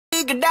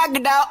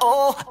Digga-dagga-da,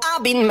 oh,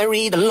 I've been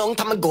married a long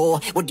time ago.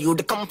 Where do you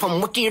come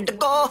from? What year to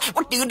go?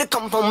 What do you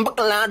come from?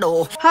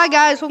 Bacalado. Hi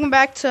guys, welcome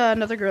back to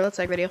another Gorilla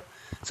Tech video.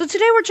 So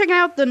today we're checking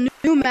out the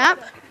new map.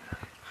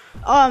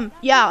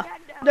 Yeah,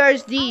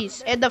 there's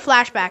these and the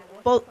flashback.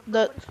 Both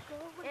the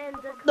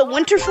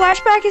winter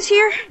flashback is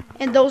here,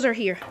 and those are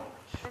here.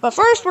 But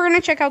first, we're gonna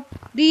check out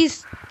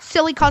these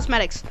silly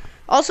cosmetics.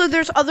 Also,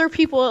 there's other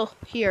people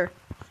here,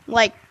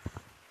 like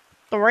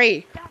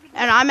 3,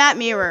 and I'm at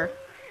Mirror.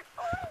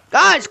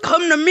 Guys,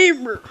 come to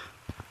Mirror.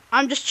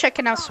 I'm just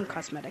checking out some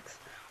cosmetics.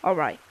 All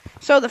right.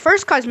 So the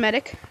first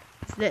cosmetic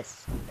is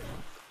this.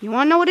 You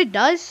wanna know what it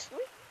does?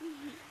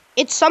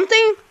 It's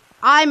something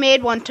I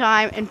made one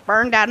time and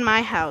burned down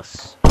my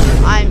house.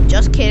 I'm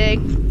just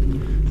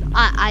kidding.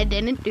 I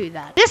didn't do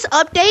that. This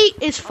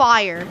update is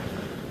fire.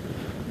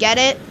 Get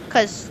it?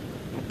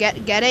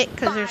 Get it?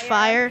 Cause there's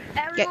fire.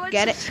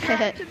 Get it? To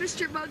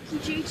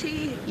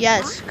Mr.MonkeGT.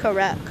 Yes,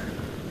 correct.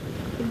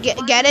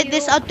 Get it?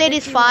 This update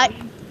is fire.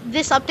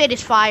 This update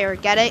is fire.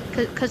 Get it?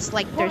 Cause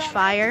like there's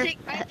fire.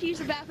 I have to use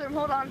the bathroom.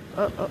 Hold on.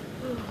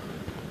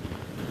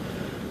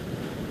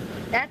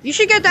 You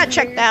should get that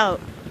checked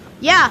out.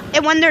 Yeah,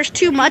 and when there's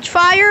too much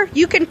fire,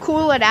 you can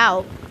cool it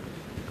out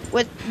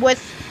with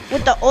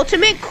the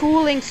ultimate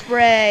cooling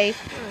spray.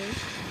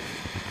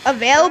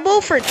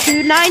 Available for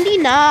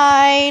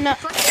 $2.99.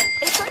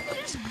 It's like I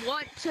just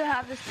want to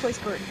have this place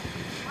burn.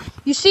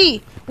 You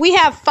see, we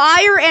have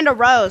fire and a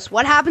rose.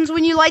 What happens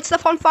when you light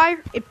stuff on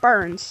fire? It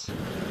burns.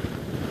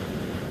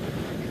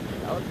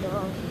 Oh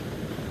no.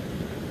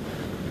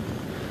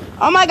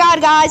 Oh my god,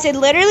 guys, it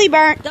literally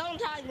burnt. Don't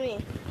tag me.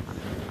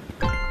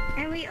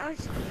 And we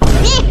also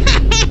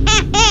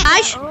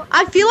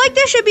I feel like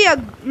this should be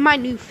my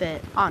new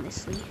fit,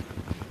 honestly.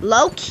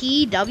 Low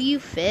key W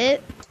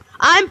fit.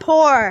 I'm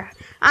poor.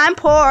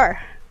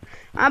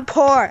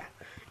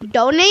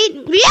 Donate.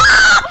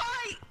 Yeah!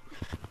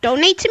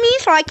 Donate to me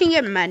so I can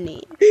get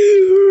money.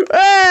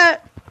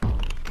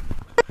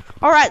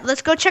 All right,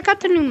 let's go check out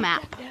the new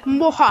map.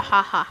 What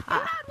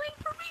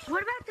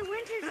about the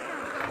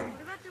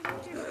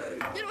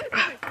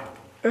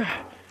winter?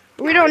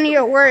 We don't need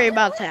to worry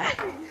about that.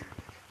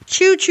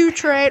 Choo-choo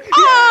train.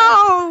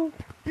 Oh!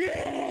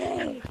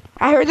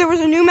 I heard there was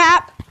a new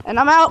map, and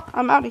I'm out.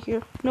 I'm out of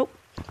here. Nope.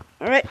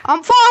 All right,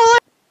 I'm falling.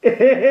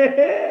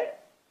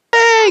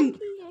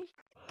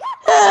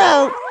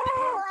 Oh.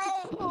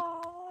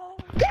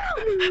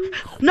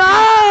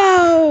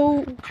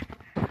 No!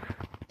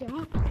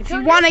 If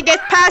you want to get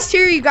past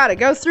here, you gotta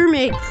go through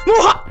me.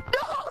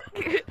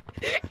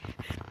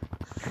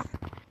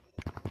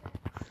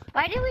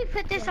 Why did we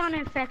put this on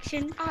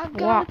infection?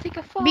 Wow.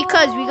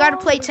 Because we gotta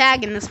play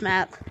tag in this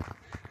map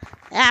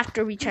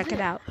after we check it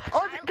out.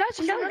 Oh, guys,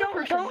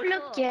 Don't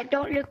look yet.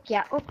 Don't look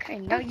yet. Okay,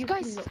 now you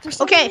guys, can look. there's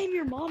someone named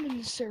your mom in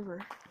the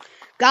server.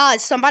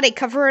 Guys, somebody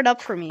cover it up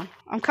for me.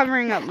 I'm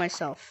covering up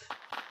myself.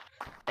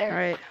 All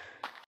right.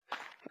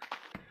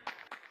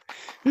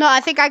 No,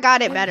 I think I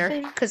got it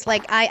better because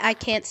like I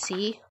can't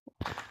see.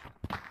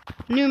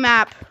 New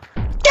map.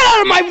 Get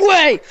out of my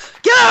way!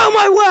 Get out of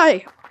my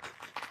way!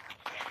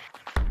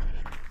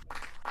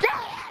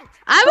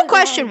 I have a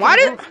question. Why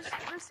did?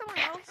 There's someone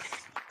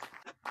else.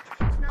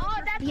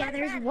 Yeah,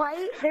 there's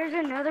white. There's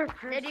another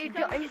person.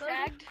 Are you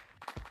tagged?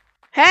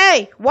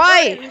 Hey,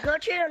 white. Go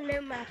to the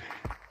new map.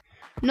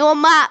 No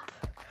map.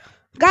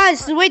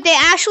 Guys, wait, they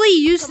actually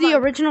used the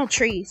original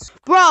trees.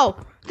 Bro,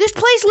 this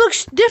place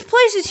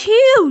is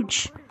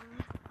huge.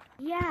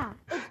 Yeah,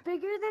 it's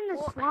bigger than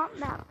the swamp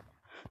map.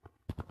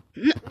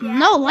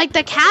 No, like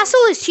the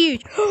castle is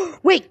huge.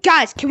 Wait,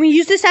 guys, can we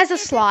use this as a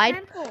slide?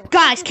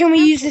 Guys, can we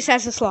use this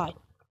as a slide?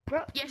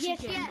 Bro,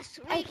 yes,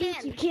 I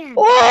think you can.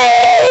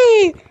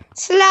 Oi!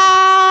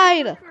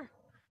 Slide!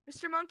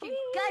 Mr. Monkey.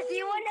 Guys, do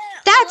you want to?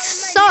 That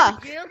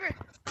sucks.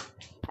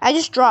 I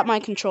just dropped my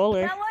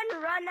controller.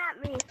 Someone run at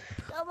me.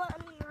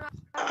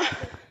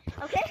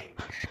 Okay?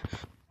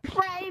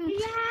 Flames.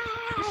 Yeah.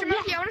 Mr.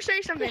 Monkey, I want to show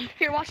you something.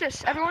 Here, watch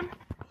this. Everyone,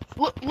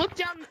 look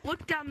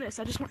down this.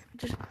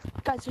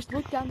 Guys, just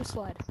look down the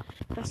slide.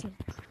 Trust me.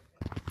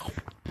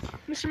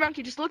 Mr.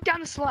 Monkey, just look down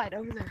the slide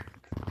over there.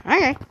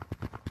 Okay.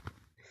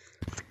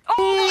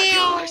 Oh my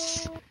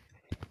gosh!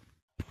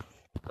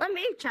 Let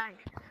me try.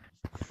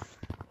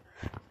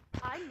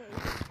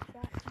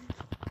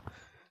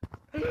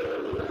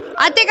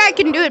 I think I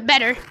can do it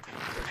better.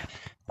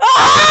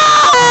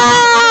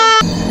 Ah!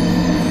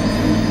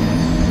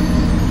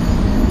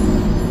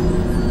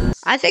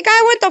 I think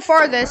I went the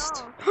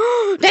farthest.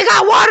 They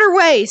got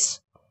waterways.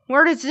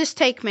 Where does this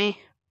take me?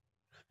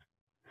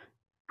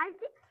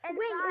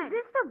 Wait, is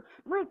this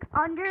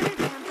under the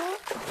temple?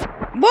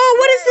 Whoa,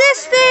 what is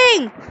this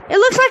thing? It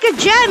looks like a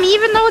gem,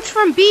 even though it's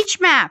from Beach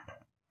Map.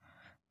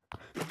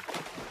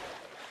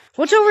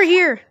 What's over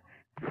here?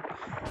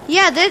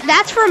 Yeah,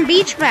 that's from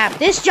Beach Map.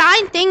 This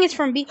giant thing is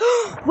from Beach.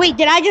 Wait,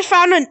 did I just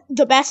found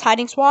the best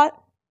hiding spot?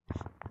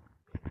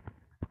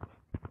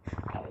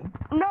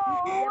 No.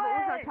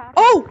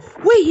 Oh,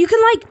 wait, you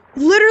can like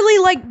literally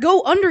like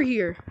go under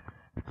here.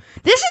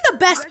 This is the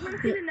best. You guys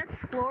want to see the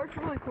next floor? It's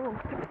really cool.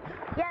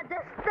 Yeah, the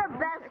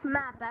best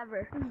map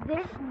ever.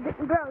 This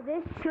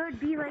should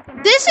be like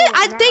an.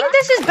 I think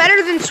this is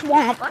better than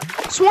Swamp.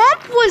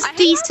 Swamp was I hate how the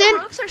decent.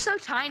 ropes are so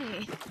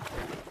tiny.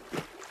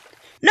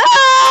 No!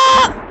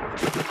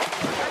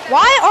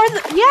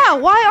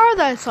 Why are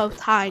they so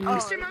tiny?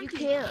 Mr. Monkey,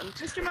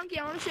 Mr. Monkey,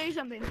 I want to show you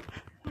something.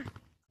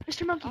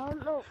 Mr. Monkey. Oh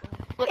no.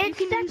 Look, you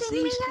can use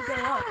these to go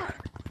up.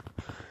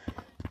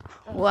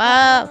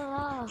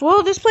 Wow.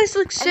 Whoa, this place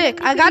looks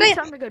sick. I got it.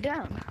 Something to go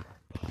down.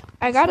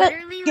 I gotta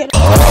get.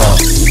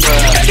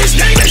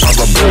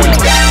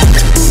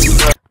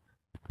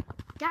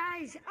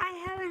 Guys, I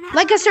haven't.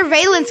 Like a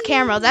surveillance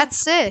camera. That's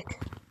sick.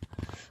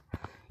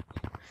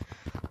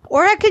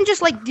 Or I can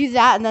just like do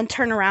that and then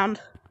turn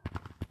around.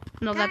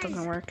 No, that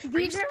doesn't work.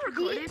 This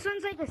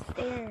one's like a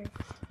stairs.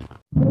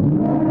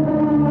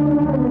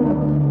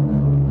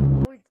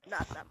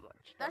 Not that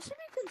much. That should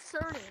be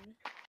concerning,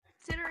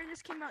 considering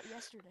this came out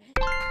yesterday.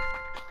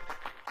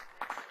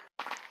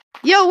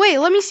 Yo, wait,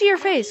 let me see your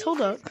face.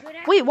 Hold up.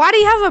 Wait, why do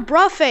you have a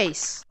bruh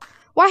face?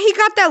 Why he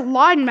got that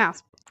line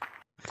mouth?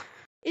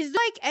 Is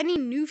there like any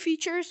new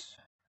features?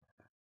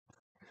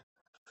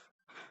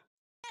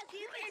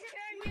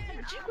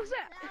 What was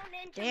that?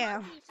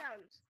 Damn.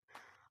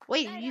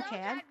 Wait, you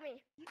can?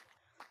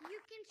 You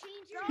can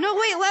change your. No,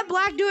 wait, let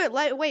Black do it.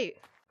 Wait,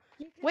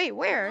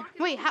 where?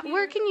 Wait,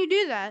 where can you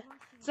do that?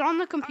 Is it on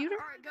the computer?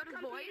 Alright, go to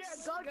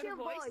voice. Go to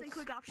voice, then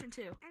click option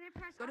 2.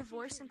 Go to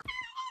voice and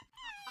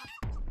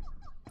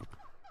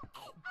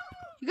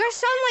You guys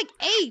sound like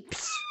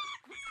apes.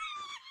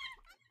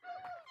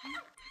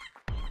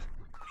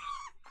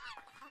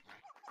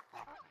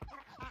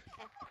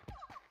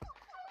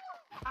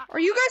 Are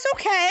you guys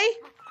okay?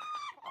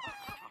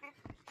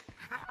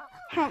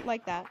 I don't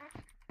like that.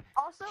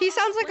 Also, He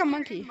sounds like a when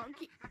monkey.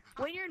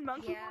 When you're in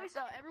monkey voice,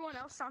 everyone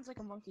else sounds like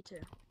a monkey too.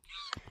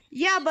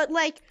 Yeah, but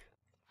like,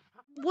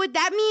 would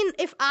that mean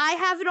if I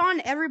have it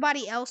on,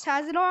 everybody else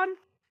has it on?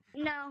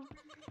 No.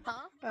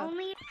 Huh? Oh.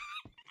 Only.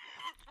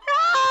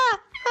 Ah!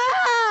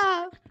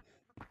 Ah!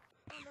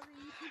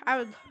 I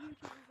would.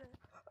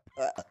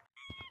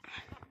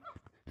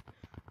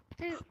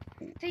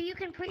 So you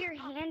can put your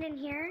hand in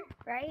here,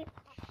 right?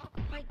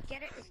 Like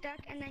get it stuck,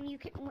 and then you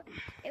can.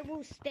 It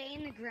will stay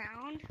in the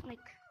ground, like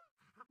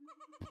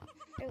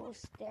it will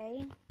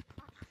stay.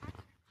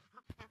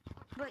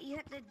 But you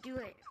have to do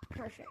it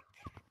perfect.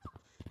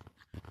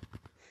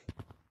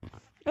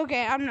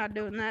 Okay, I'm not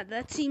doing that.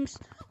 That seems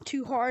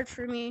too hard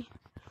for me.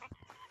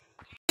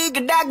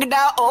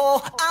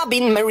 Oh, I've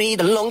been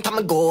married a long time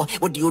ago.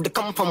 Would you to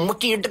come from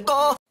where to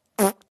go?